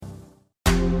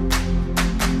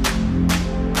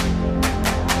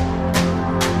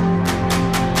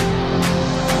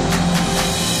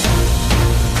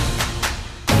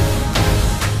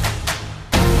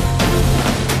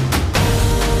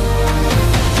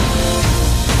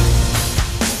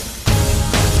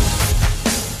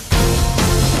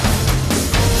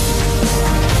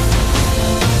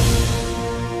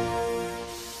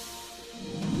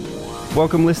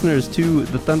Welcome, listeners, to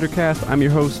the Thundercast. I'm your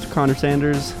host, Connor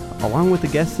Sanders. Along with the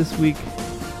guest this week,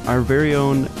 our very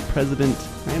own president,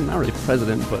 not really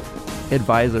president, but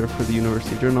advisor for the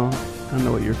University Journal. I don't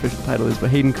know what your official title is, but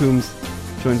Hayden Coombs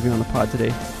joins me on the pod today.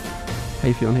 How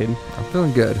you feeling, Hayden? I'm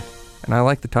feeling good, and I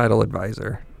like the title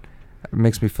advisor. It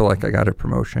makes me feel like I got a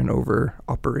promotion over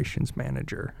operations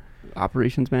manager.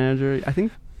 Operations manager? I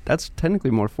think that's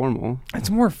technically more formal. It's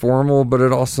more formal, but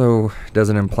it also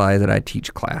doesn't imply that I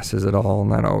teach classes at all,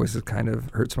 and that always kind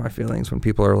of hurts my feelings when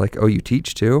people are like, oh, you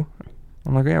teach too?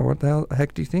 I'm like, yeah, what the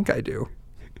heck do you think I do?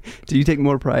 Do you take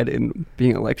more pride in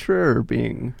being a lecturer or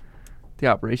being the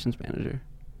operations manager?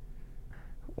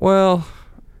 Well,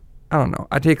 I don't know.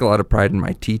 I take a lot of pride in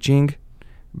my teaching,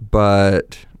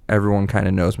 but everyone kind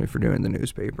of knows me for doing the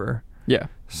newspaper. Yeah.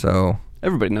 So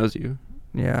everybody knows you.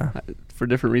 Yeah. For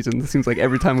different reasons. It seems like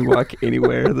every time we walk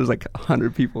anywhere, there's like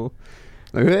 100 people.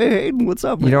 Like, hey, Hayden, what's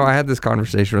up, man? You know, I had this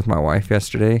conversation with my wife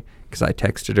yesterday because I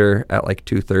texted her at like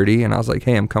 2:30 and I was like,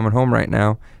 hey, I'm coming home right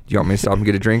now. Do you want me to stop and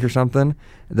get a drink or something?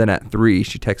 And then at 3,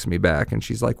 she texted me back and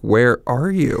she's like, where are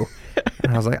you?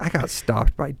 And I was like, I got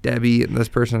stopped by Debbie and this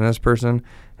person and this person.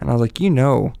 And I was like,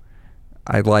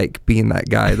 I like being that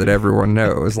guy that everyone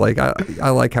knows. Like, I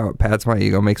like how it pats my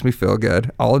ego, makes me feel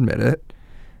good. I'll admit it.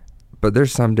 But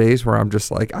there's some days where I'm just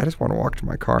like, I just want to walk to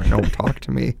my car and no one talk to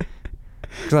me.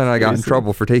 Because then I got in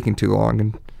trouble for taking too long.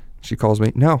 And she calls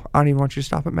me, no, I don't even want you to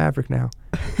stop at Maverick now.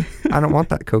 I don't want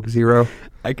that Coke Zero.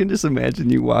 I can just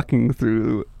imagine you walking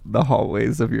through the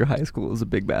hallways of your high school as a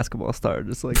big basketball star.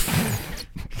 Just like...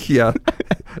 Yeah,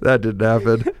 that didn't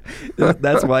happen.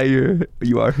 That's why you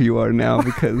are who you are now,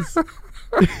 because...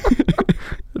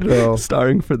 No.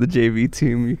 Starring for the JV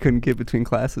team, you couldn't get between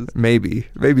classes. Maybe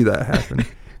that happened.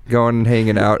 Going and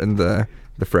hanging out in the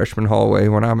freshman hallway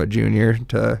when I'm a junior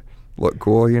to look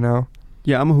cool, you know?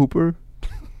 Yeah, I'm a hooper.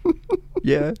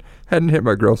 Yeah. Hadn't hit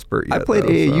my growth spurt yet. I played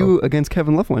AAU against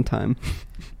Kevin Love one time.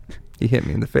 He hit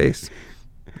me in the face.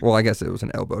 Well, I guess it was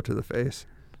an elbow to the face.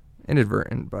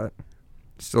 Inadvertent, but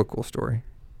still a cool story.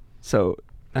 So,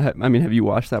 have you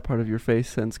washed that part of your face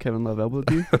since Kevin Love elbowed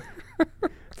you?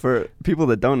 For people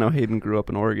that don't know, Hayden grew up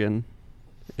in Oregon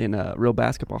in a real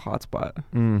basketball hotspot.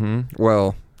 Mm-hmm.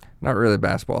 Well, not really a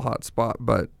basketball hotspot,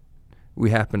 but we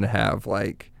happen to have,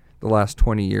 like, the last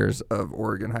 20 years of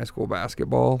Oregon high school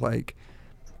basketball. Like,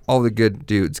 all the good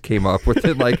dudes came up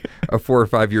within, like, a 4 or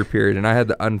 5 year period, and I had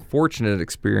the unfortunate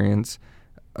experience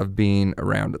of being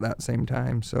around at that same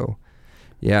time. So,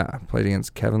 yeah, I played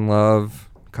against Kevin Love,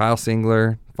 Kyle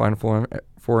Singler, Final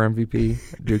Four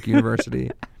MVP at Duke University.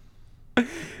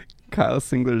 Kyle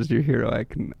Singler's your hero, I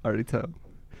can already tell.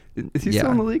 Is he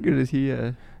still in the league, or does he...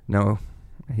 No,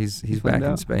 he's back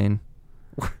in Spain.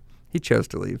 He chose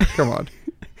to leave. Come on.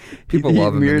 People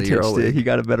love him in the Euro League. He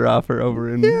got a better offer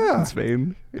over in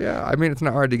Spain. Yeah, I mean, it's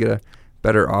not hard to get a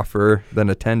better offer than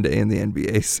a 10-day in the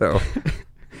NBA, so...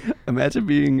 Imagine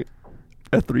being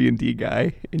a 3-and-D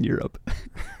guy in Europe.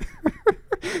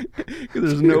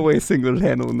 There's no way Singler's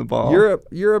handling the ball.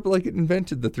 Europe like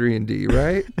invented the 3-and-D,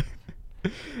 right?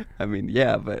 I mean,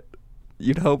 yeah, but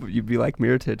you'd hope you'd be like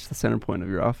Mirotic, the center point of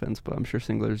your offense, but I'm sure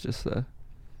Singler's just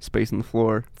space on the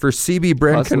floor. For CB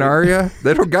Brand Canaria,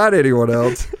 they don't got anyone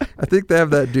else. I think they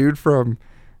have that dude from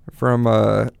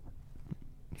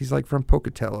he's like from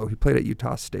Pocatello. He played at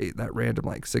Utah State, that random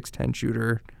like 6'10"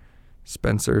 shooter,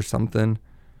 Spencer something.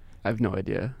 I have no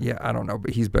idea. Yeah, I don't know,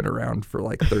 but he's been around for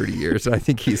like 30 years. I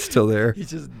think he's still there. He's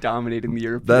just dominating the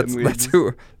European league. That's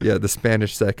who. Yeah, the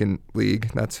Spanish second league.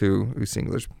 That's who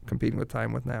Singler's competing with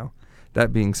time with now.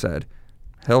 That being said,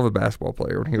 hell of a basketball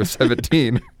player when he was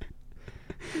 17.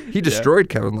 He destroyed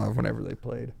Kevin Love whenever they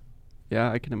played.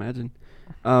 Yeah, I can imagine.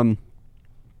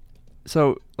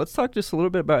 So let's talk just a little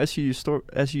bit about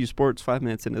SUU Sports 5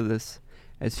 minutes into this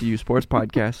SUU Sports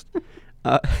podcast.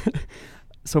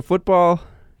 So football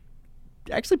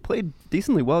actually played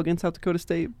decently well against South Dakota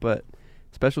State, but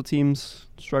special teams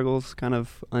struggles kind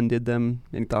of undid them.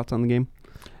 Any thoughts on the game?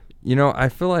 You know, I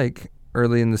feel like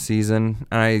early in the season,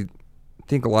 I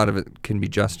think a lot of it can be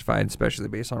justified, especially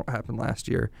based on what happened last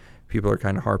year. People are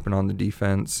kind of harping on the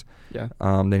defense. Yeah.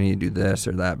 They need to do this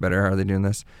or that better. How are they doing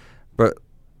this? But,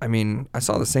 I mean, I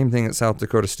saw the same thing at South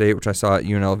Dakota State, which I saw at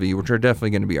UNLV, which are definitely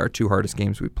going to be our 2 hardest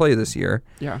games we play this year.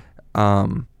 Yeah.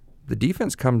 The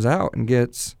defense comes out and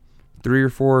gets 3 or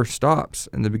 4 stops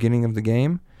in the beginning of the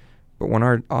game. But when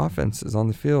our offense is on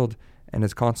the field and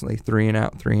is constantly 3 and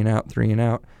out, 3 and out, 3 and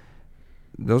out,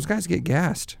 those guys get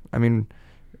gassed. I mean,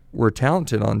 we're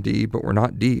talented on D, but we're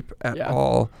not deep at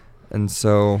all. And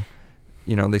so,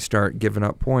 you know, they start giving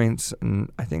up points.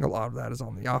 And I think a lot of that is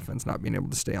on the offense not being able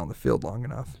to stay on the field long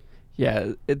enough.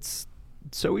 Yeah, it's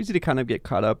so easy to kind of get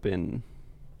caught up in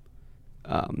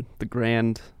the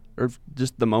grand or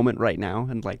just the moment right now,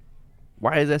 and like,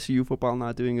 why is SU football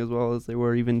not doing as well as they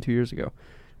were even 2 years ago?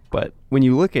 But when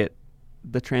you look at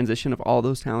the transition of all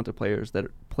those talented players that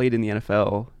played in the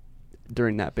NFL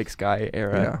during that Big Sky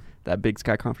era, that Big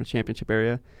Sky Conference Championship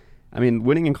area, I mean,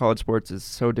 winning in college sports is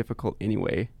so difficult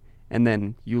anyway. And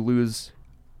then you lose,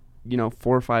 4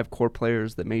 or 5 core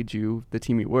players that made you the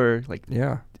team you were. Like,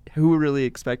 who really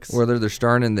expects? Whether they're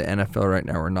starting in the NFL right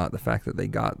now or not, the fact that they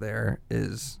got there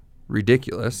is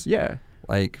ridiculous. Yeah.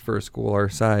 Like, for a school our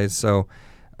size. So,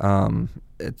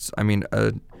 it's, I mean,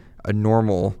 a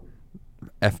normal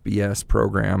FBS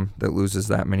program that loses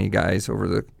that many guys over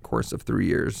the course of 3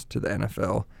 years to the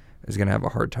NFL is going to have a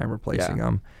hard time replacing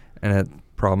them. And the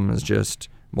problem is just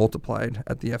multiplied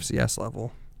at the FCS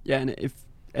level. Yeah, and if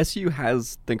SU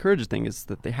has, the encouraging thing is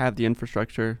that they have the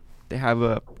infrastructure. They have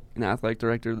an athletic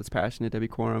director that's passionate, Debbie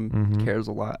Corum, cares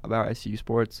a lot about SU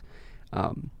sports.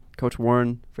 Coach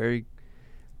Warren,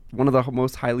 one of the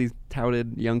most highly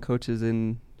touted young coaches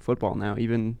in football now.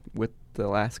 Even with the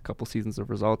last couple seasons of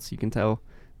results, you can tell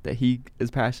that he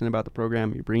is passionate about the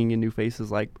program. You're bringing in new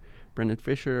faces like Brendan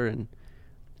Fisher, and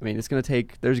I mean, there's going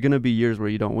to be years where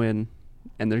you don't win,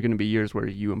 and there's going to be years where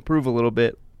you improve a little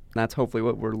bit. That's hopefully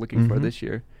what we're looking for this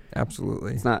year.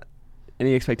 Absolutely. It's not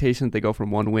any expectation that they go from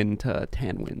 1 win to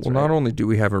 10 wins. Well, not only do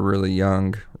we have a really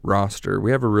young roster,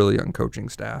 we have a really young coaching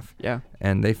staff. Yeah.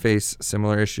 And they face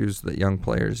similar issues that young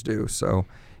players do. So,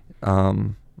 I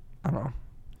don't know.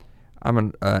 I'm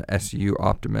an SU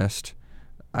optimist.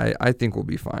 I think we'll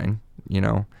be fine.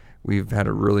 We've had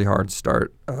a really hard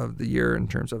start of the year in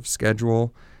terms of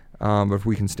schedule. But if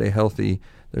we can stay healthy,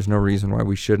 there's no reason why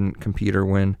we shouldn't compete or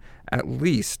win at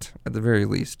the very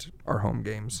least, our home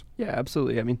games. Yeah,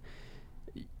 absolutely. I mean,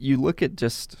 you look at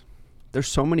there's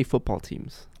so many football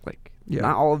teams. Like,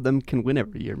 not all of them can win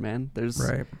every year, man. There's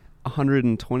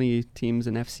 120 teams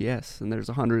in FCS, and there's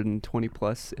 120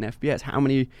 plus in FBS. How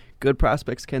many good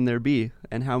prospects can there be,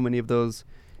 and how many of those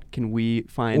can we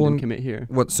find and commit here?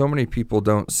 What so many people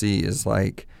don't see is,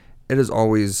 like, it is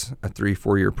always a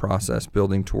 3-4 year process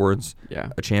building towards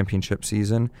a championship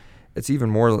season. It's even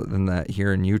more than that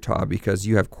here in Utah because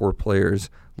you have core players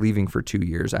leaving for 2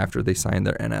 years after they sign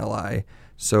their NLI.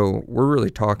 So we're really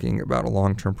talking about a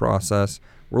long-term process.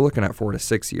 We're looking at 4 to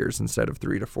 6 years instead of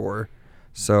 3 to 4.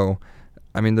 So,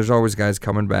 I mean, there's always guys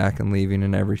coming back and leaving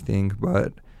and everything,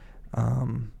 but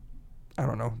I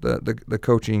don't know. The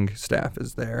coaching staff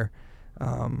is there.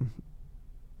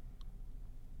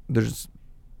 There's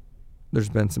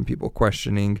been some people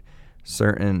questioning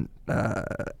certain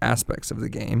aspects of the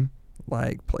game,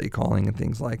 like play calling and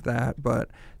things like that. But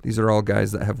these are all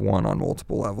guys that have won on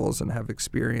multiple levels and have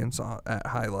experience at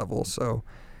high levels. So,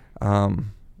 I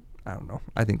don't know.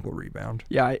 I think we'll rebound.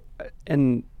 Yeah,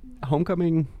 and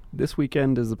homecoming this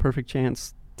weekend is the perfect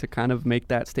chance to kind of make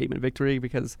that statement victory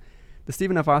because the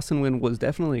Stephen F. Austin win was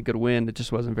definitely a good win. It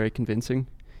just wasn't very convincing.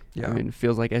 Yeah. I mean, it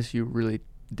feels like SU really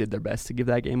did their best to give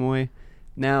that game away.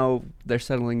 Now they're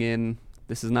settling in.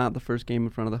 This is not the first game in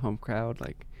front of the home crowd.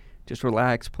 Like, just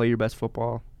relax, play your best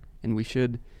football, and we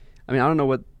should. I mean, I don't know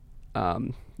what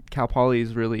Cal Poly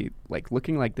is really like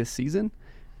looking like this season,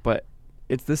 but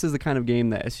this is the kind of game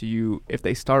that SU, if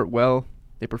they start well,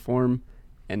 they perform,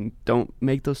 and don't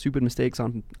make those stupid mistakes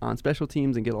on special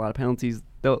teams and get a lot of penalties,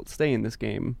 they'll stay in this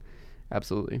game.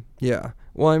 Absolutely. Yeah.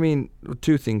 Well, I mean,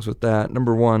 2 things with that.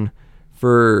 Number one,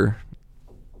 for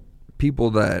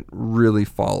people that really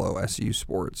follow SU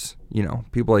sports,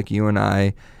 people like you and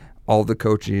I, all the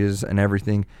coaches and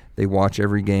everything, they watch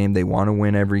every game. They want to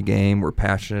win every game. We're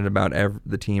passionate about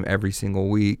the team every single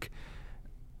week.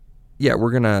 Yeah,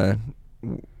 we're going to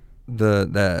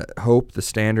the hope, the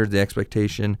standard, the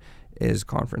expectation is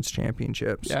conference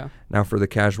championships. Yeah. Now, for the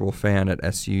casual fan at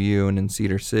SUU and in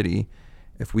Cedar City,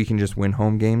 if we can just win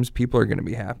home games, people are going to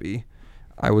be happy.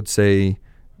 I would say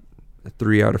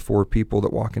 3 out of 4 people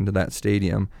that walk into that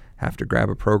stadium have to grab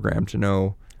a program to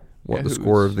know what the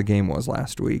score of the game was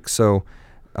last week. So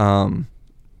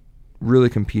really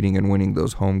competing and winning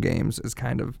those home games is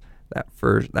kind of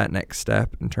that next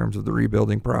step in terms of the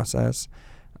rebuilding process.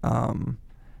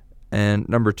 And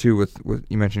number 2, with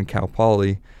you mentioned Cal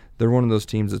Poly, they're one of those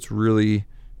teams that's really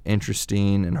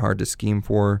interesting and hard to scheme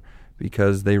for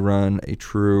because they run a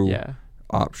true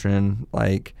option.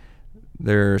 Like,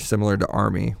 they're similar to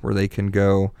Army, where they can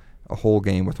go a whole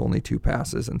game with only 2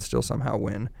 passes and still somehow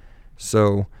win.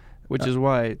 So, which is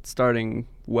why starting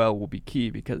well will be key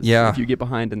because if you get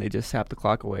behind and they just sap the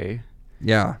clock away,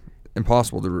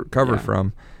 impossible to recover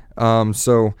from.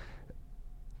 So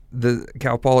the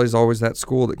Cal Poly is always that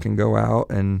school that can go out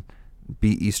and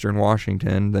beat Eastern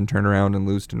Washington, then turn around and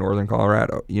lose to Northern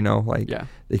Colorado. Yeah.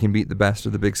 They can beat the best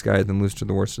of the Big Sky, then lose to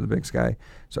the worst of the Big Sky.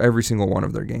 So every single one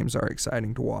of their games are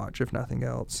exciting to watch, if nothing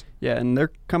else. Yeah, and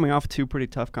they're coming off 2 pretty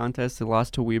tough contests. They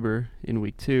lost to Weber in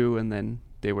week 2, and then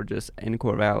they were just in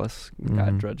Corvallis,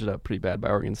 got drudged up pretty bad by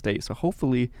Oregon State. So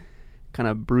hopefully kind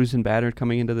of bruised and battered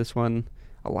coming into this one.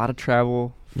 A lot of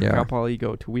travel for Cal Poly. You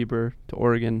go to Weber, to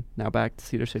Oregon, now back to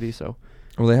Cedar City. So,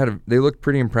 well, they looked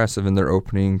pretty impressive in their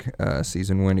opening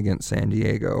season win against San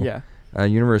Diego. Yeah.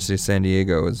 University of San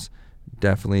Diego is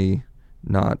definitely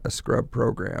not a scrub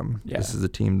program. Yeah. This is a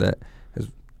team that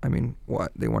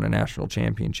they won a national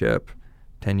championship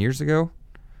 10 years ago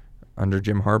under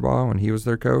Jim Harbaugh when he was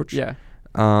their coach. Yeah.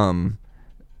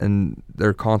 And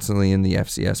they're constantly in the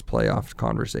FCS playoff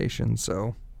conversation,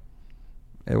 so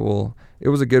it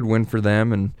was a good win for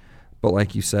them. But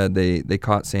like you said, they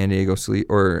caught San Diego sleeping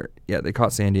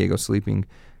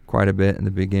quite a bit in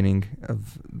the beginning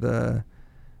of the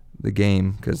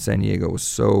game because San Diego was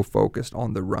so focused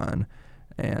on the run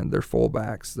and their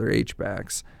fullbacks, their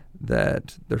H-backs,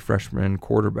 that their freshman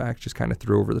quarterback just kind of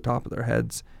threw over the top of their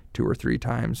heads 2 or 3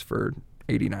 times for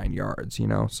 89 yards.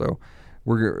 So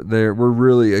we're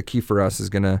really, a key for us is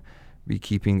going to be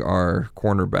keeping our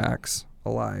cornerbacks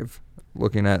alive.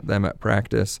 Looking at them at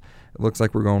practice, it looks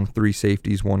like we're going 3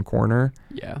 safeties, 1 corner.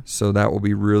 Yeah. So that will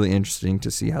be really interesting to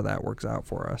see how that works out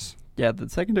for us. Yeah, the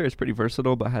secondary is pretty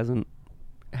versatile, but hasn't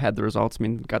had the results.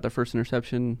 Got their first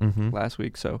interception last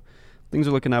week, so things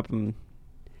are looking up. And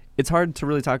it's hard to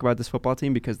really talk about this football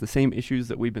team because the same issues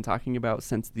that we've been talking about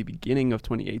since the beginning of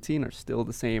 2018 are still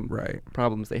the same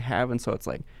problems they have. And so it's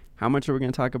like, how much are we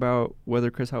going to talk about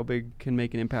whether Chris Helbig can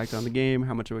make an impact on the game?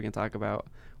 How much are we going to talk about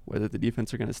whether the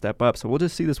defense are going to step up? So we'll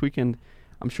just see this weekend.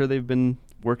 I'm sure they've been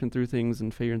working through things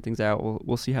and figuring things out.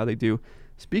 We'll see how they do.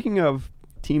 Speaking of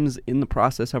teams in the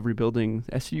process of rebuilding,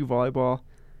 SU volleyball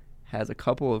has a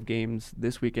couple of games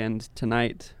this weekend.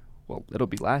 Tonight, well, it'll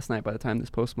be last night by the time this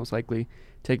posts most likely,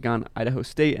 taking on Idaho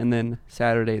State, and then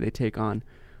Saturday they take on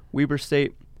Weber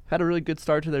State. Had a really good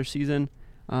start to their season,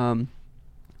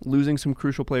 losing some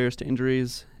crucial players to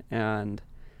injuries, and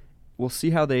we'll see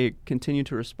how they continue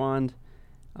to respond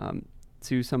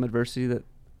to some adversity that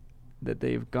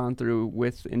they've gone through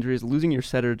with injuries. Losing your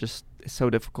setter just is so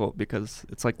difficult because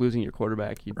it's like losing your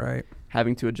quarterback.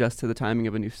 Having to adjust to the timing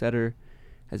of a new setter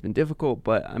has been difficult,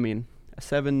 but a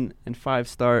 7-5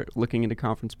 start looking into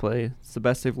conference play. It's the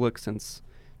best they've looked since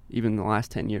even the last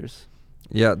 10 years.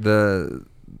 Yeah, the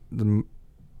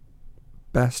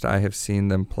best I have seen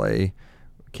them play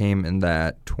came in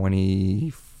that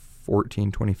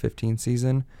 2014-2015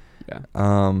 season. Yeah.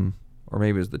 Or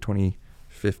maybe it was the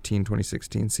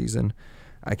 2015-2016 season.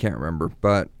 I can't remember,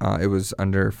 but it was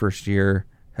under first-year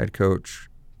head coach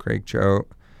Craig Choate.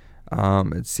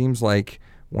 It seems like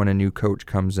when a new coach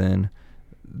comes in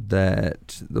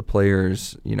that the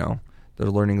players,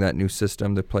 they're learning that new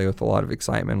system. They play with a lot of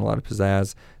excitement, a lot of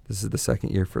pizzazz. This is the second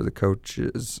year for the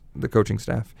coaching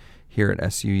staff here at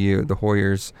SUU, the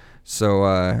Hoyers. So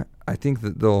I think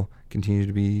that they'll continue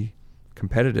to be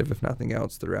competitive, if nothing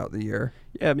else, throughout the year.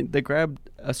 Yeah, they grabbed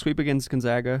a sweep against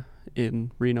Gonzaga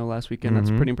in Reno last weekend. That's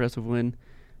a pretty impressive win.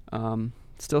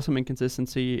 Still some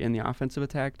inconsistency in the offensive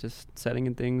attack, just setting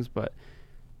and things. But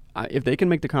if they can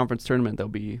make the conference tournament, they'll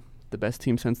be the best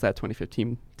team since that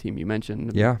 2015 team you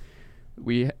mentioned. Yeah.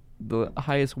 The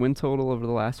highest win total over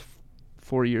the last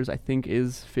 4 years, I think,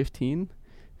 is 15.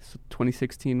 So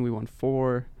 2016 we won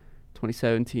 4,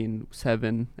 2017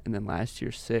 7, and then last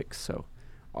year 6. So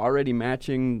already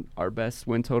matching our best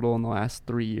win total in the last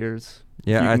 3 years.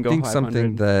 Yeah, I think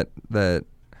something that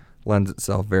lends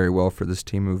itself very well for this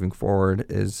team moving forward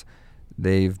is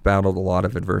they've battled a lot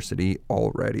of adversity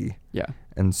already. Yeah.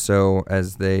 And so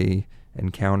as they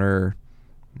encounter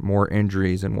more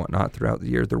injuries and whatnot throughout the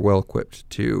year, they're well equipped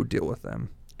to deal with them.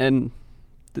 And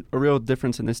a real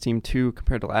difference in this team, too,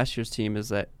 compared to last year's team is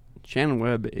that Shannon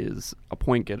Webb is a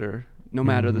point getter no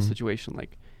matter the situation.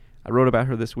 Like, I wrote about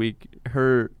her this week.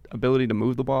 Her ability to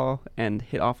move the ball and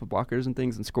hit off of blockers and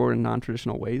things and score in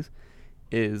non-traditional ways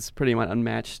is pretty much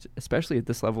unmatched, especially at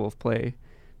this level of play.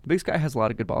 The Big Sky has a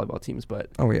lot of good volleyball teams, but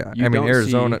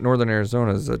Northern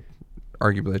Arizona is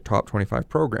arguably a top 25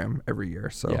 program every year.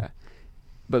 So yeah,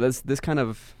 but this kind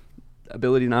of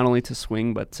ability not only to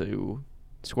swing but to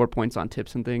score points on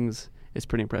tips and things is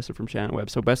pretty impressive from Shannon Webb.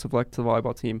 So best of luck to the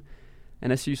volleyball team.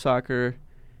 And SU soccer,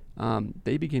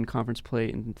 they begin conference play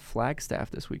in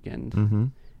Flagstaff this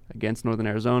weekend against Northern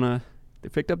Arizona. They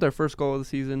picked up their first goal of the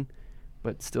season,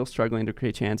 but still struggling to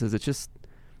create chances. It's just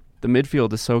the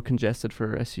midfield is so congested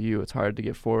for SU. It's hard to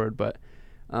get forward. But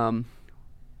we'll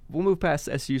move past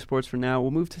SU sports for now.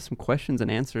 We'll move to some questions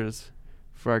and answers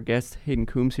for our guest, Hayden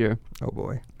Coombs here. Oh,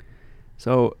 boy.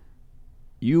 So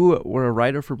you were a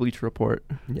writer for Bleacher Report.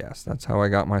 Yes, that's how I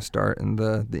got my start in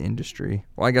the industry.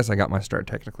 Well, I guess I got my start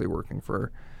technically working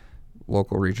for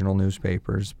local regional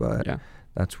newspapers, but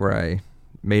that's where I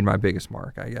made my biggest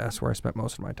mark, I guess, where I spent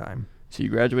most of my time. So you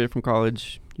graduated from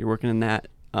college. You're working in that.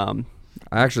 I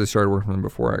actually started working for them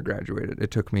before I graduated.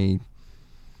 It took me,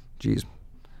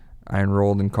 I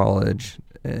enrolled in college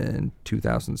in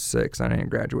 2006. I didn't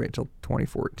graduate until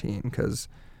 2014 because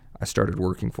I started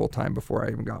working full-time before I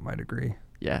even got my degree.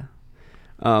 Yeah.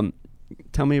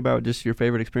 Tell me about just your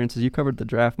favorite experiences. You covered the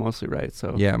draft mostly, right?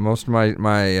 So yeah, most of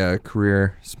my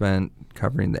career spent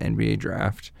covering the NBA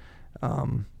draft.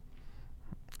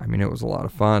 I mean, it was a lot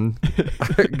of fun.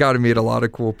 I got to meet a lot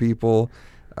of cool people.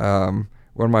 One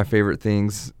of my favorite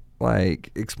things,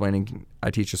 like explaining,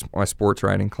 I teach my sports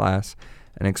writing class,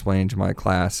 and explaining to my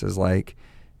class is like,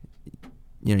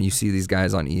 you know, you see these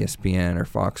guys on ESPN or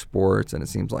Fox Sports, and it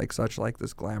seems like such like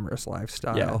this glamorous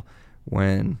lifestyle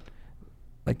when,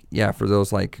 like, for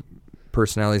those like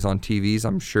personalities on TVs,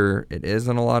 I'm sure it is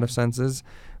in a lot of senses,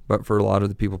 but for a lot of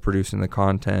the people producing the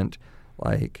content,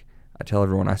 like, I tell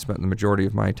everyone I spent the majority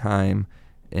of my time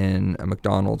in a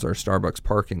McDonald's or Starbucks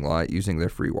parking lot using their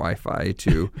free Wi-Fi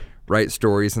to write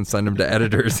stories and send them to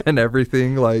editors and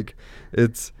everything. Like,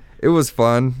 it was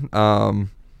fun.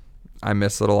 I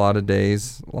miss it a lot of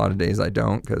days. A lot of days I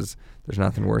don't, because there's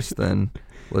nothing worse than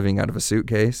living out of a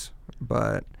suitcase.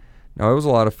 But no, it was a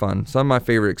lot of fun. Some of my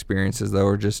favorite experiences, though,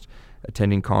 are just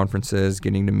attending conferences,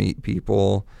 getting to meet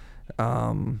people.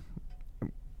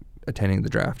 Attending the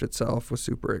draft itself was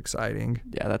super exciting.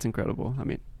 Yeah, that's incredible. I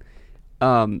mean,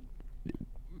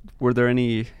 were there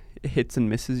any hits and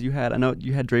misses you had? I know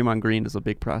you had Draymond Green as a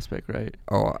big prospect, right?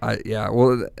 Oh, yeah.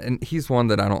 Well, and he's one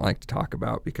that I don't like to talk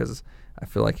about because I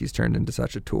feel like he's turned into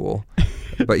such a tool.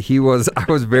 But I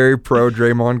was very pro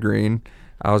Draymond Green.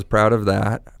 I was proud of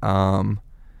that.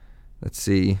 Let's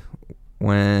see.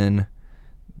 When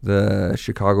the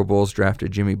Chicago Bulls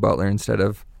drafted Jimmy Butler instead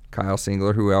of Kyle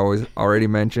Singler, who I already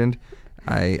mentioned,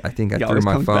 I think I threw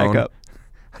my phone.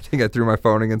 I think I threw my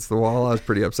phone against the wall. I was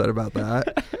pretty upset about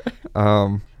that.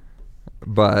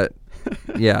 But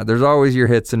yeah, there's always your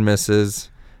hits and misses.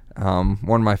 One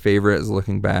of my favorite is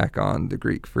looking back on the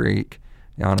Greek Freak,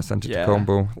 Giannis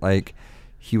Antetokounmpo. Like,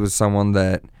 he was someone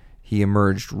that he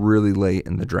emerged really late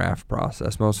in the draft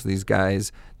process. Most of these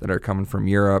guys that are coming from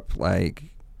Europe,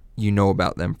 like, you know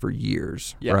about them for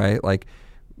years, right? Like,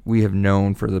 we have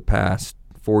known for the past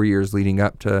 4 years leading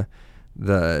up to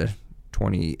the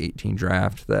 2018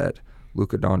 draft that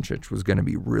Luka Doncic was going to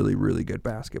be really, really good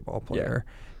basketball player.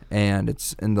 And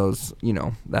it's in those,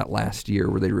 that last year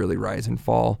where they really rise and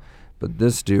fall. But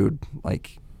this dude,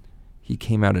 like, he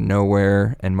came out of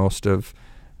nowhere, and most of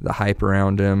the hype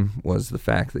around him was the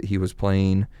fact that he was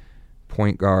playing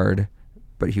point guard,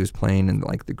 but he was playing in,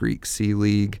 like, the Greek C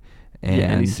League.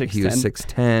 And he was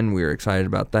 6'10". We were excited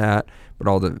about that. But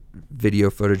all the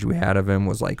video footage we had of him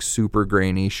was, like, super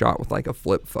grainy, shot with, like, a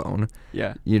flip phone.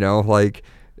 Yeah.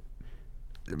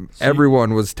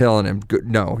 Everyone was telling him,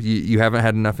 no, you haven't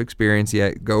had enough experience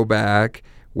yet. Go back,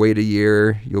 wait a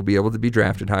year. You'll be able to be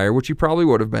drafted higher, which he probably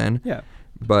would have been. Yeah.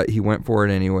 But he went for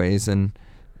it anyways. And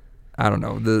I don't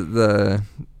know. The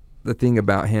thing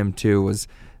about him, too, was,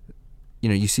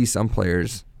 you see some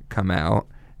players come out.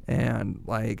 And,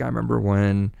 like, I remember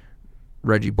when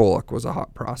Reggie Bullock was a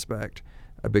hot prospect,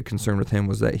 a big concern with him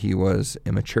was that he was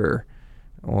immature.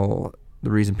 Well,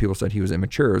 the reason people said he was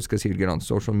immature is because he would get on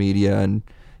social media and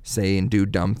say and do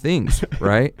dumb things,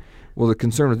 right? Well, the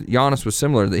concern with Giannis was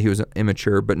similar, that he was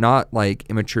immature, but not, like,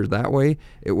 immature that way.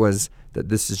 It was that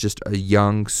this is just a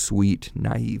young, sweet,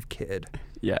 naive kid.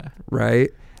 Yeah. Right?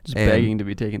 Just begging to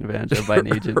be taken advantage of by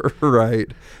an agent. Right.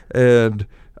 And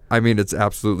I mean, it's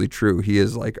absolutely true. He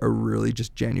is, like, a really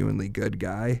just genuinely good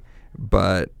guy.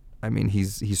 But, I mean,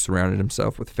 he's surrounded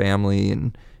himself with family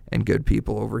and good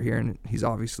people over here, and he's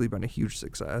obviously been a huge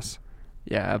success.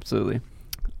 Yeah, absolutely.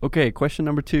 Okay, question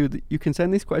number 2. You can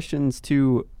send these questions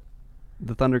to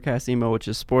the Thundercast email, which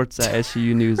is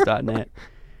sports@scunews.net.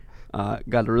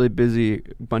 Got a really busy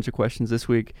bunch of questions this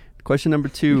week. Question number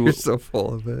 2. You're so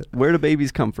full of it. Where do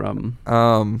babies come from?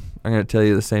 I'm going to tell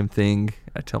you the same thing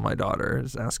I tell my daughter,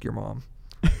 is ask your mom.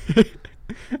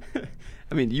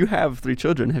 I mean, you have 3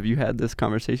 children. Have you had this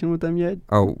conversation with them yet?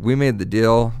 Oh, we made the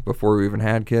deal before we even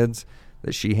had kids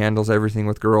that she handles everything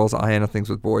with girls. I handle things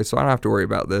with boys, so I don't have to worry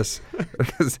about this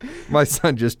because my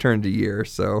son just turned a year,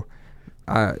 so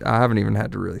I haven't even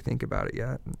had to really think about it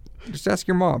yet. Just ask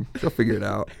your mom. She'll figure it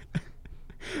out.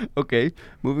 Okay,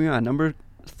 moving on. Number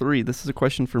 3. This is a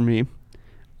question for me.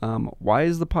 Why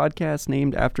is the podcast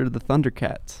named after the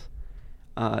Thundercats?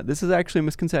 This is actually a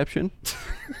misconception.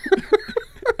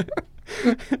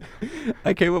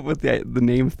 I came up with the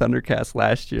name Thundercats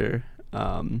last year,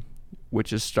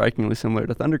 which is strikingly similar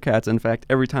to Thundercats. In fact,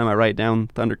 every time I write down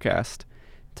Thundercast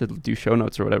to do show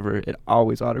notes or whatever, it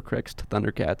always autocorrects to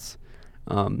Thundercats.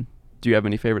 Do you have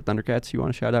any favorite Thundercats you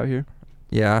want to shout out here?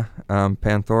 Yeah,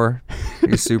 Panther.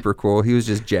 He's super cool. He was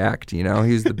just jacked, you know.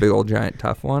 He was the big old giant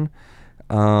tough one.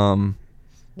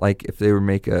 Like if they would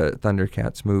make a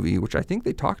Thundercats movie, which I think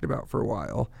they talked about for a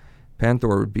while,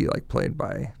 Panther would be like played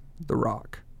by The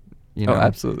Rock. You know? Oh,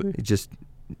 absolutely.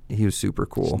 He was super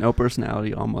cool. Just no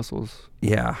personality, all muscles.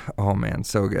 Yeah. Oh man,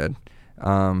 so good.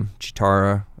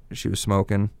 Chitara, she was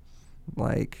smoking,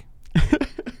 like,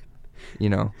 you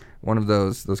know, one of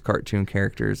those cartoon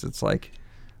characters. It's like,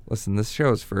 listen, this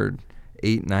show's for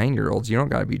 8-9-year-olds. You don't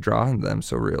got to be drawing them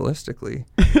so realistically.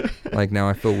 Like now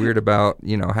I feel weird about,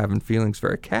 you know, having feelings for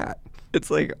a cat. It's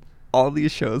like all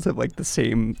these shows have like the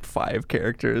same 5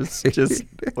 characters just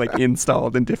like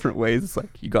installed in different ways. It's like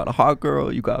you got a hot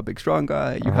girl, you got a big strong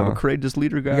guy, you have a courageous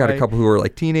leader guy. You got a couple who are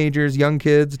like teenagers, young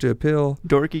kids to appeal.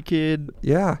 Dorky kid.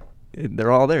 Yeah.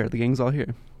 They're all there. The gang's all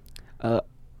here.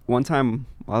 One time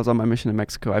while I was on my mission in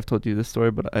Mexico, I've told you this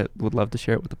story, but I would love to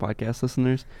share it with the podcast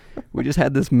listeners. We just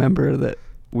had this member that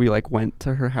we like went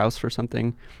to her house for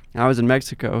something. I was in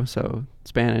Mexico, so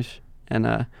Spanish,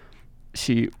 and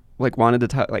she like wanted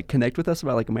to like connect with us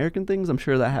about like American things. I'm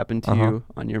sure that happened to you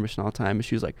on your mission all the time. And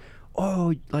she was like,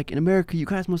 "Oh, like in America, you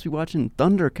guys must be watching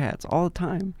Thundercats all the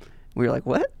time." We were like,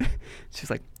 "What?" She's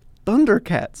like,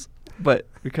 "Thundercats," but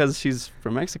because she's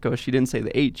from Mexico, she didn't say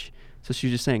the H, so she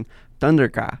was just saying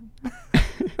Thundercat.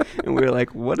 And we were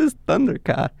like, "What is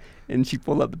Thundercat?" And she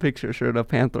pulled up the picture. Sure enough,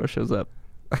 Panther shows up.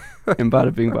 And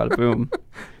bada bing, bada boom.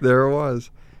 There it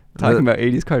was. Talking about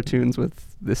 80s cartoons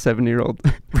with this 7-year-old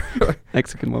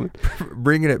Mexican woman.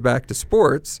 Bringing it back to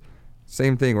sports,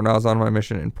 same thing when I was on my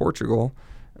mission in Portugal.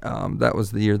 That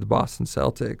was the year the Boston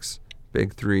Celtics,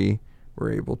 Big Three, were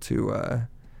able to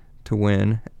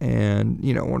win. And,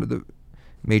 you know, one of the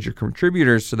major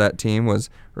contributors to that team was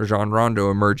Rajon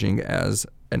Rondo emerging as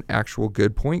an actual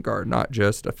good point guard, not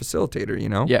just a facilitator, you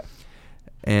know? Yeah.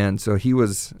 And so he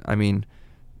was, I mean,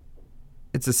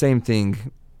 it's the same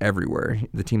thing everywhere.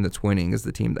 The team that's winning is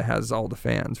the team that has all the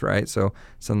fans, right? So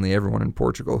suddenly everyone in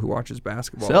Portugal who watches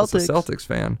basketball is a Celtics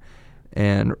fan.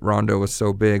 And Rondo was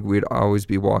so big, we'd always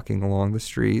be walking along the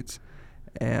streets.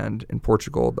 And in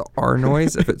Portugal, the R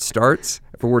noise, if a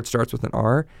word starts with an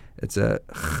R, it's a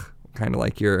kind of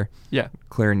like you're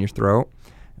clearing your throat.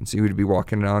 And so you would be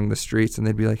walking along the streets and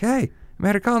they'd be like, "Hey,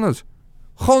 Americanos,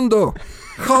 Hondo,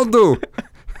 Hondo."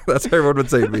 That's how everyone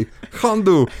would say to me,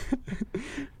 Hondo.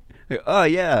 Oh,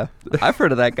 yeah. I've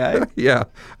heard of that guy. Yeah.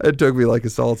 It took me like a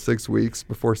solid 6 weeks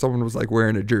before someone was like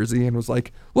wearing a jersey and was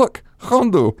like, "Look,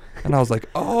 Hondo." And I was like,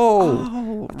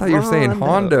 oh I thought you were saying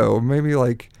Hondo. Maybe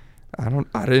like, I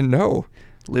didn't know.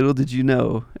 Little did you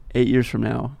know, 8 years from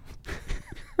now,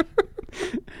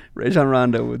 Rajon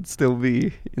Rondo would still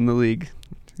be in the league.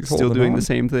 He's still doing the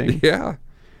same thing. Yeah.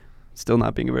 Still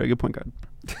not being a very good point guard.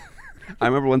 I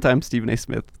remember one time Stephen A.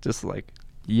 Smith just like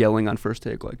yelling on First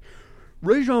Take like,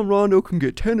 "Rajon Rondo can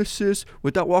get 10 assists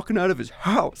without walking out of his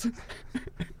house."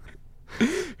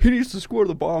 He needs to score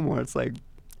the ball more. It's like,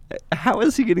 how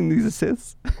is he getting these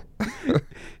assists?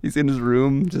 He's in his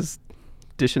room just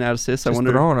dishing out assists. Just I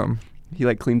wonder throwing them. He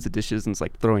like cleans the dishes and is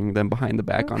like throwing them behind the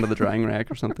back onto the drying rack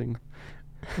or something.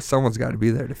 Someone's got to be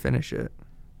there to finish it.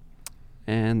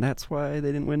 And that's why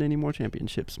they didn't win any more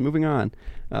championships. Moving on.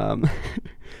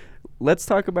 Let's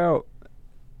talk about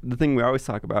the thing we always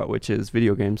talk about, which is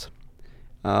video games.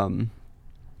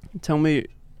 Tell me,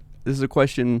 this is a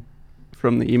question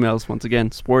from the emails once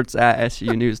again,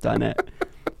 sports@scunews.net.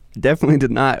 Definitely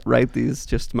did not write these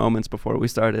just moments before we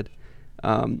started.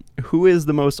 Who is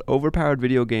the most overpowered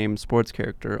video game sports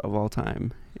character of all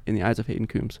time in the eyes of Hayden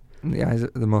Coombs? In the eyes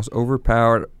of the most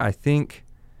overpowered, I think,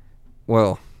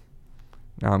 well,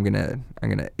 now I'm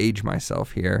gonna age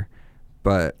myself here,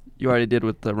 but You already did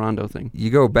with the Rondo thing.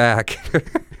 you go back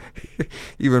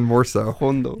even more so.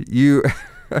 Hondo. You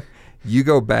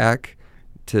go back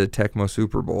to Tecmo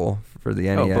Super Bowl for the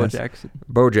NES. Oh, Bo Jackson.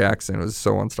 Bo Jackson was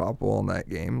so unstoppable in that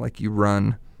game. Like you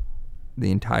run the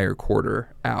entire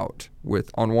quarter out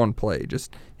on one play,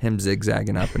 just him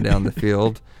zigzagging up and down the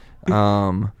field.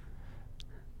 A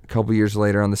couple years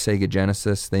later on the Sega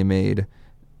Genesis, they made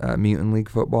Mutant League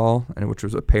Football, which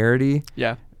was a parody.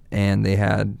 Yeah. And they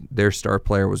had their star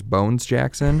player was Bones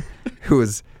Jackson, who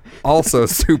was also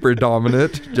super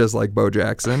dominant, just like Bo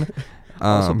Jackson.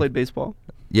 Also played baseball.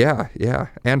 Yeah,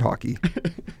 and hockey.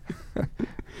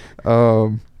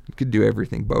 Could do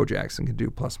everything Bo Jackson could do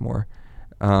plus more.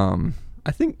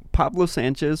 I think Pablo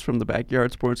Sanchez from the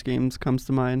Backyard Sports Games comes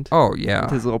to mind. Oh, yeah.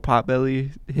 With his little pot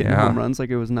belly hitting home runs like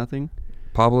it was nothing.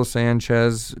 Pablo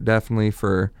Sanchez, definitely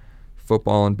for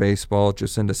football and baseball.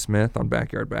 Jacinda Smith on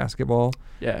Backyard Basketball.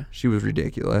 Yeah. She was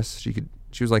ridiculous.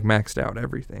 She was like maxed out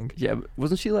everything. Yeah, but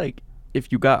wasn't she like,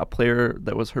 if you got a player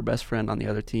that was her best friend on the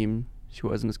other team, she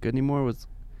wasn't as good anymore?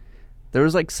 There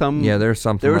was like some... Yeah, there's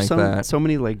something like that. So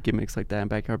many like gimmicks like that in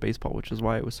Backyard Baseball, which is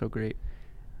why it was so great.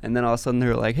 And then all of a sudden they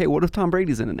were like, hey, what if Tom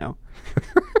Brady's in it now?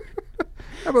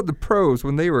 How about the pros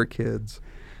when they were kids?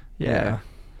 Yeah.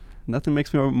 Nothing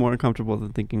makes me more uncomfortable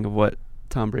than thinking of what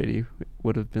Tom Brady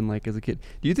would have been like as a kid.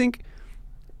 Do you think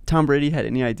Tom Brady had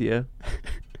any idea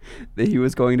that he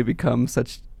was going to become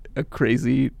such a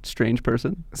crazy, strange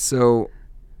person? So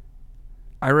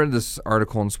I read this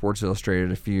article in Sports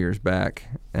Illustrated a few years back,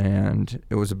 and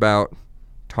it was about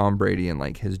Tom Brady and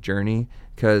like his journey,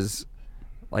 because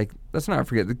like, let's not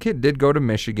forget, the kid did go to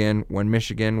Michigan when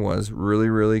Michigan was really,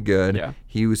 really good. Yeah.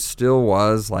 He still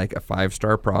was like a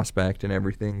 5-star prospect and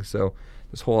everything. So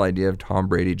this whole idea of Tom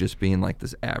Brady just being like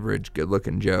this average,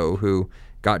 good-looking Joe who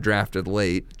got drafted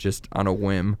late just on a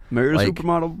whim. Married like, a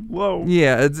supermodel. Whoa.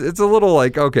 Yeah, it's a little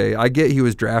like, okay, I get he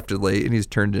was drafted late and he's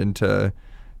turned into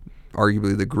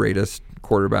arguably the greatest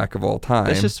quarterback of all time.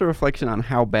 That's just a reflection on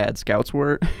how bad scouts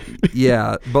were.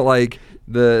 Yeah, but like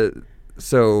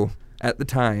so at the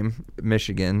time,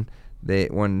 Michigan,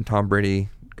 when Tom Brady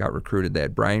got recruited, they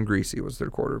had Brian Griese was their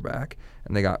quarterback,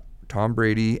 and they got Tom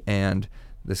Brady and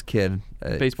this kid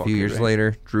a few years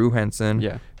later, Drew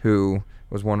Henson, who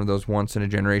was one of those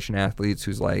once-in-a-generation athletes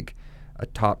who's like a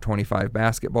top 25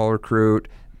 basketball recruit,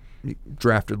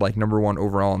 drafted like number 1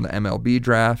 overall in the MLB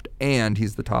draft, and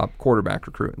he's the top quarterback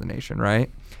recruit in the nation, right?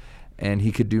 And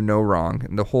he could do no wrong.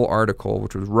 And the whole article,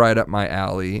 which was right up my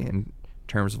alley in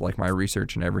terms of like my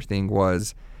research and everything,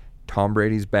 was Tom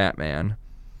Brady's Batman,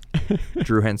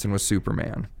 Drew Henson was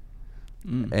Superman.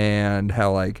 And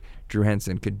how like Drew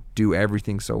Henson could do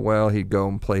everything so well. He'd go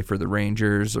and play for the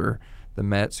Rangers or the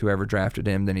Mets, whoever drafted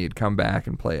him. Then he'd come back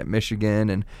and play at Michigan,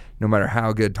 and no matter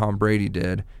how good Tom Brady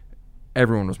did,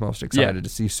 everyone was most excited to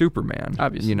see Superman,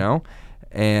 obviously, you know?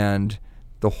 And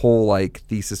the whole like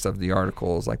thesis of the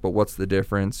article is like, but what's the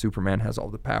difference? Superman has all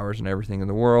the powers and everything in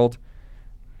the world.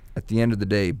 At the end of the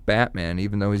day, Batman,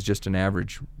 even though he's just an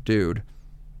average dude,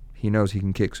 he knows he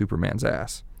can kick Superman's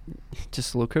ass.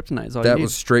 Just a little kryptonite is all that you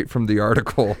was straight from the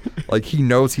article. Like, he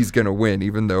knows he's going to win,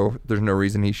 even though there's no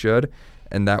reason he should.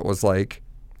 And that was like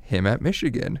him at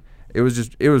Michigan. It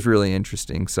was really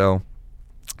interesting. So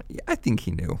yeah, I think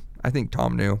he knew. I think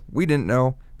Tom knew. We didn't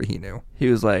know, but he knew. He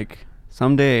was like,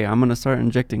 someday I'm going to start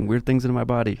injecting weird things into my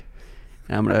body.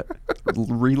 And I'm going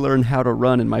to relearn how to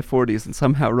run in my 40s and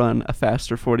somehow run a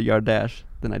faster 40-yard dash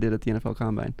than I did at the NFL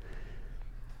Combine.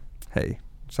 Hey,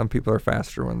 some people are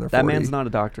faster when they're 40. That man's not a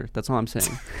doctor. That's all I'm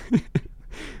saying.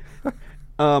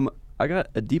 I got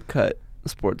a deep cut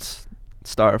sports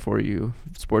star for you.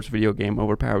 Sports video game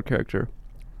overpowered character.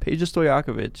 Peja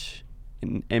Stojakovic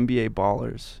in NBA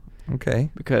Ballers.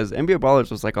 Okay. Because NBA Ballers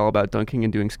was like all about dunking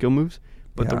and doing skill moves.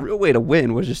 But the real way to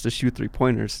win was just to shoot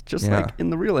 3-pointers. Just like in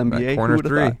the real NBA. Corner who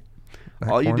three.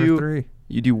 All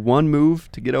you do one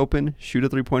move to get open, shoot a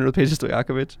 3-pointer with Peja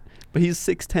Stojakovic. But he's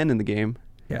 6'10" in the game.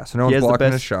 Yeah, so no one's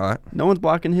blocking his shot. No one's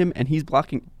blocking him, and he's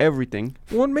blocking everything.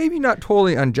 Well, maybe not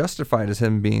totally unjustified as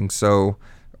him being so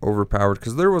overpowered,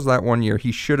 because there was that one year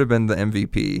he should have been the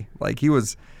MVP. Like, he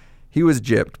was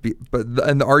gypped.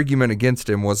 And the argument against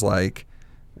him was like,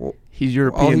 well, he's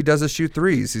European. All he does is shoot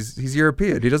threes. He's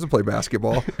European. He doesn't play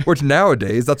basketball, which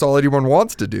nowadays that's all anyone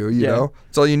wants to do. You know,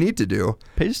 it's all you need to do.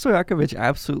 Peja Stojakovic,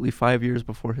 absolutely 5 years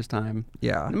before his time.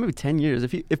 Yeah, maybe 10 years.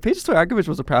 If Peja Stojakovic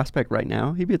was a prospect right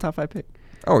now, he'd be a top 5 pick.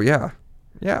 Oh yeah.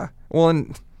 Well,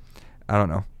 and I don't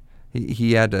know.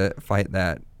 He had to fight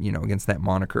that, against that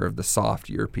moniker of the soft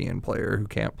European player who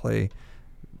can't play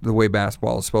the way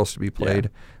basketball is supposed to be played.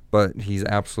 Yeah. But he's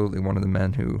absolutely one of the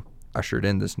men who ushered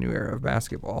in this new era of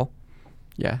basketball.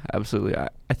 Yeah, absolutely.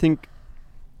 I think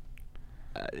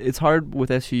it's hard with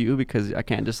SUU because I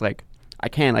can't just I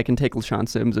can take LaShawn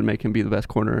Sims and make him be the best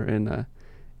corner in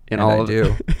all of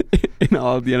the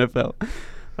NFL.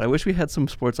 But I wish we had some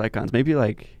sports icons. Maybe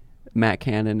like Matt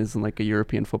Cannon is in like a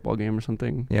European football game or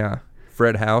something. Yeah.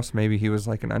 Fred House, maybe he was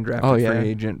like an undrafted free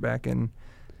agent back in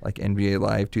like NBA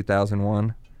Live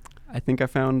 2001. I think I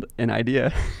found an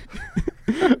idea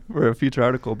for a future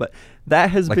article, but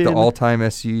that has been the all-time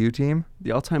SUU team?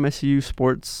 The all-time SUU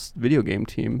sports video game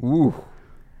team. Ooh.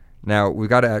 Now, we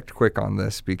got to act quick on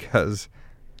this because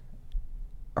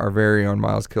our very own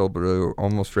Miles Kilbrew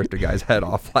almost ripped a guy's head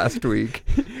off last week.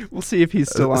 We'll see if he's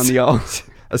still on the all.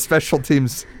 A special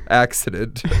teams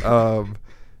accident.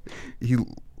 he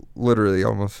literally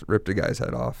almost ripped a guy's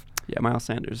head off. Yeah, Miles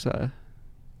Sanders.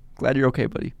 Glad you're okay,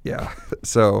 buddy. Yeah.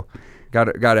 So got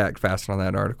to act fast on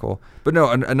that article. But no,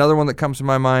 another one that comes to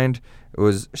my mind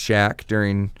was Shaq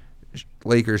during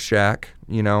Lakers Shaq,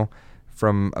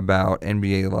 from about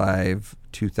NBA Live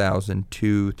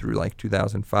 2002 through like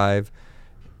 2005.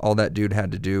 All that dude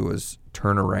had to do was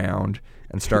turn around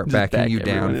and start backing you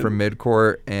down from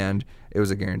midcourt, and it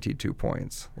was a guaranteed 2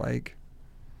 points. Like,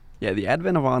 yeah, the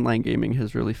advent of online gaming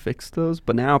has really fixed those.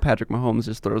 But now Patrick Mahomes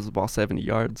just throws the ball 70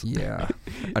 yards. Yeah,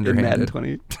 underhanded. underhanded.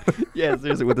 20. Yeah,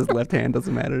 seriously, with his left hand,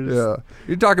 doesn't matter. Yeah.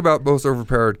 You talk about most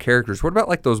overpowered characters. What about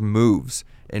like those moves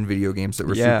in video games that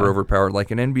were super overpowered?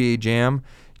 Like an NBA Jam,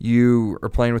 you are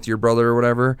playing with your brother or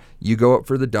whatever. You go up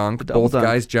for the dunk. Both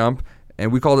guys jump.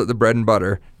 And we called it the bread and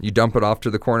butter. You dump it off to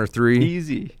the corner three.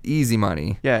 Easy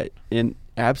money. Yeah, and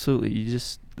absolutely.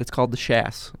 It's called the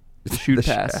shass. The shoot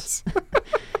pass.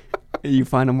 You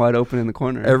find them wide open in the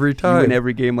corner. Every time. You win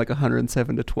every game like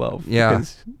 107-12. Yeah.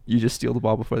 Because you just steal the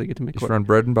ball before they get to midcourt. Just run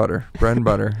bread and butter. Bread and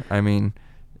butter. I mean,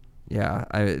 yeah.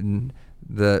 In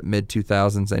the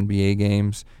mid-2000s NBA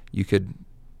games, you could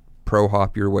pro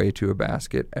hop your way to a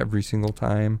basket every single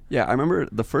time. Yeah, I remember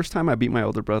the first time I beat my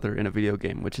older brother in a video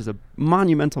game, which is a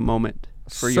monumental moment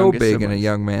for so big siblings. In a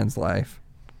young man's life.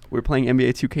 We were playing NBA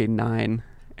 2K9,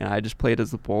 and I just played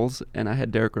as the Bulls, and I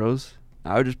had Derrick Rose.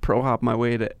 I would just pro hop my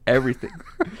way to everything.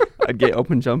 I'd get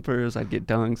open jumpers, I'd get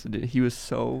dunks. He was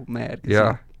so mad.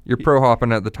 Yeah, you're pro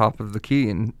hopping at the top of the key,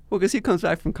 and because he comes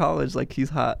back from college like he's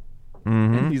hot,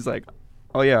 mm-hmm. and he's like,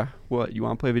 "Oh yeah, what? You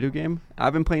want to play a video game?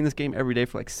 I've been playing this game every day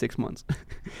for like 6 months."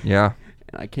 Yeah.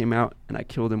 And I came out and I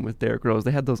killed him with Derrick Rose.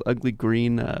 They had those ugly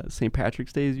green St.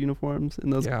 Patrick's Day uniforms in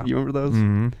those. Yeah. You remember those?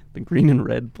 Mm-hmm. The green and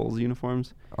red Bulls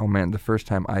uniforms. Oh man, the first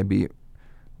time I beat,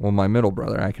 my middle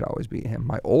brother, I could always beat him.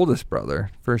 My oldest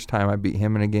brother, first time I beat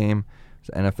him in a game was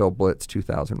NFL Blitz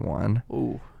 2001.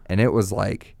 Ooh. And it was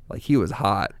like he was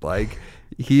hot. Like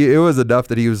it was enough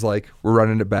that he was like, "We're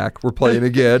running it back. We're playing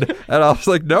again." And I was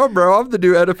like, "No, bro, I'm the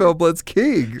new NFL Blitz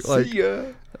king." Like, see ya.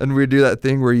 And we do that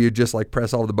thing where you just like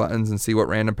press all the buttons and see what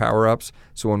random power ups.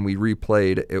 So when we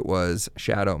replayed, it was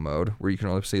shadow mode where you can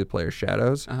only see the player's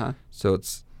shadows. Uh-huh. So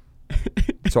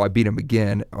so I beat him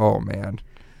again. Oh man,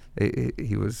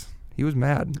 he was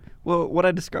mad. Well, what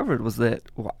I discovered was that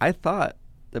I thought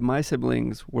that my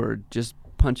siblings were just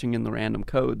punching in the random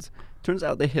codes. Turns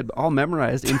out they had all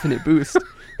memorized Infinite Boost.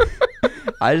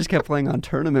 I just kept playing on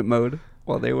tournament mode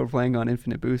while they were playing on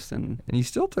Infinite Boost, and you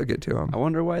still took it to them. I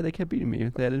wonder why they kept beating me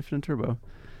if they had Infinite Turbo.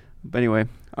 But anyway,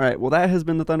 all right. Well, that has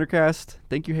been the Thundercast.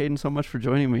 Thank you, Hayden, so much for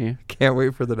joining me. Can't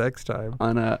wait for the next time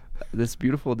on this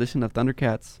beautiful edition of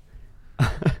Thundercats.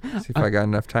 See if I got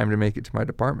enough time to make it to my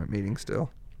department meeting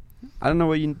still. I don't know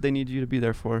what they need you to be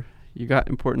there for. You got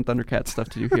important Thundercat stuff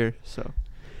to do here, so.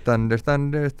 Thunder,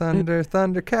 thunder, thunder,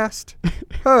 Thundercast.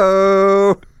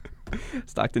 Ho!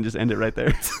 Stockton, just end it right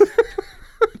there.